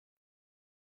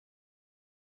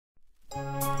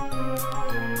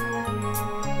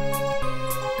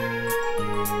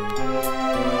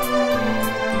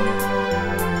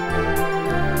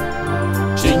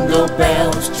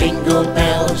Jingle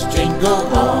bells, jingle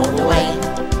all the way.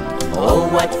 Oh,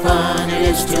 what fun it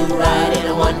is to ride in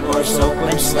a one-horse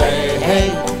open sleigh. Hey,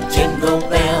 jingle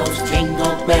bells, jingle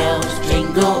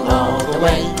all the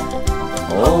way.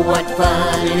 Oh, what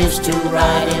fun it is to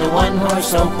ride in a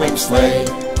one-horse open sleigh.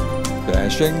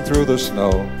 Dashing through the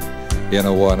snow in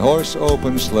a one-horse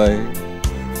open sleigh.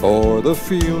 O'er the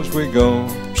fields we go,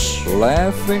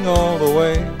 laughing all the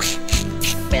way.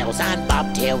 Bells on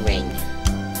bobtail ring,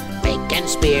 making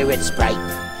spirits bright.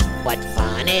 What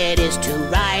fun it is to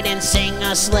ride and sing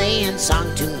a sleighing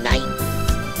song tonight.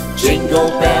 Jingle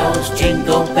bells,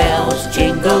 jingle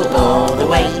all the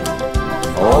way.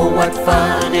 Oh, what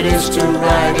fun it is to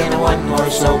ride in a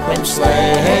one-horse open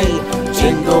sleigh. Hey,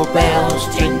 jingle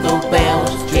bells, jingle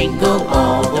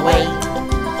all the way.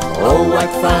 Oh, what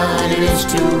fun it is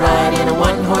to ride in a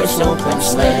one-horse open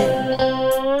sleigh.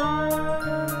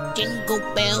 Jingle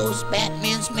bells,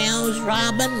 Batman smells,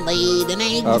 Robin laid an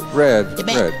egg. Red.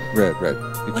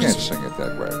 You can't sing it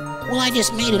that way. Well, I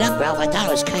just made it up, Ralph. I thought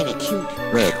it was kind of cute.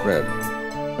 Red.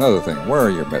 Another thing, where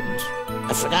are your mittens?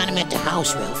 I forgot them at the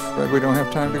house, Ralph. Red, we don't have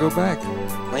time to go back.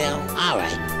 Well, all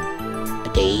right.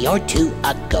 A day or two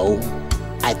ago,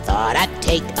 I thought I'd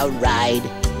take a ride,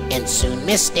 and soon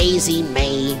Miss Daisy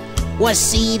May was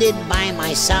seated by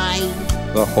my side.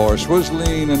 The horse was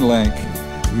lean and lank.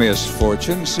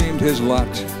 Misfortune seemed his lot.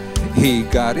 He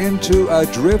got into a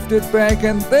drifted bank,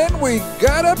 and then we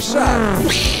got upside.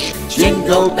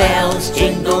 Jingle bells,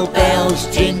 jingle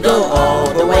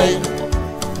all the way.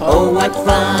 Oh, what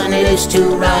fun it is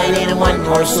to ride in a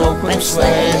one-horse open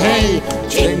sleigh. Hey,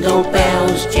 jingle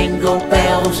bells, jingle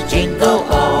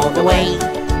all the way.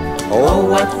 Oh,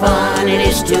 what fun it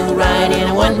is to ride in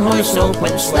a one-horse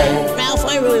open sleigh. Ralph,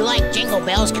 I really like Jingle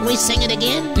Bells. Can we sing it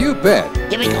again? You bet.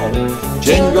 Here we go.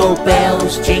 Jingle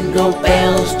bells, jingle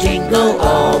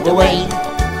all the way.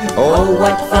 Oh,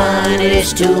 what fun it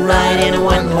is to ride in a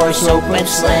one-horse open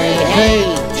sleigh.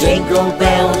 Hey, jingle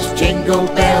bells, jingle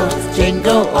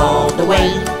all the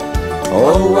way.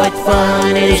 Oh, what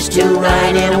fun it is to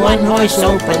ride in a one-horse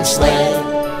open sleigh.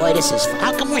 Boy, this is...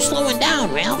 How come we're slowing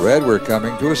down, Ralph? Red, we're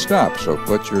coming to a stop, so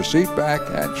put your seat back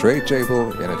and tray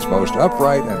table in its most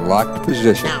upright and locked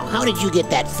position. Now, how did you get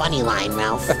that funny line,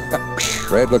 Ralph?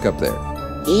 Red, look up there.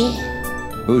 Yeah?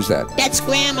 Who's that? That's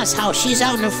Grandma's house. She's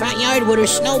out in the front yard with her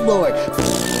snowblower.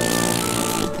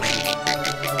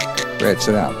 Red,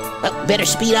 sit down. Well, better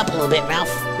speed up a little bit, Ralph.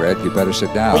 Red, you better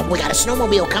sit down. We got a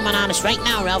snowmobile coming on us right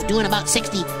now, Ralph, doing about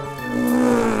 60.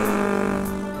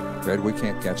 Red, we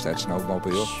can't catch that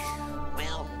snowmobile.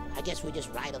 Well, I guess we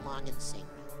just ride along and sing.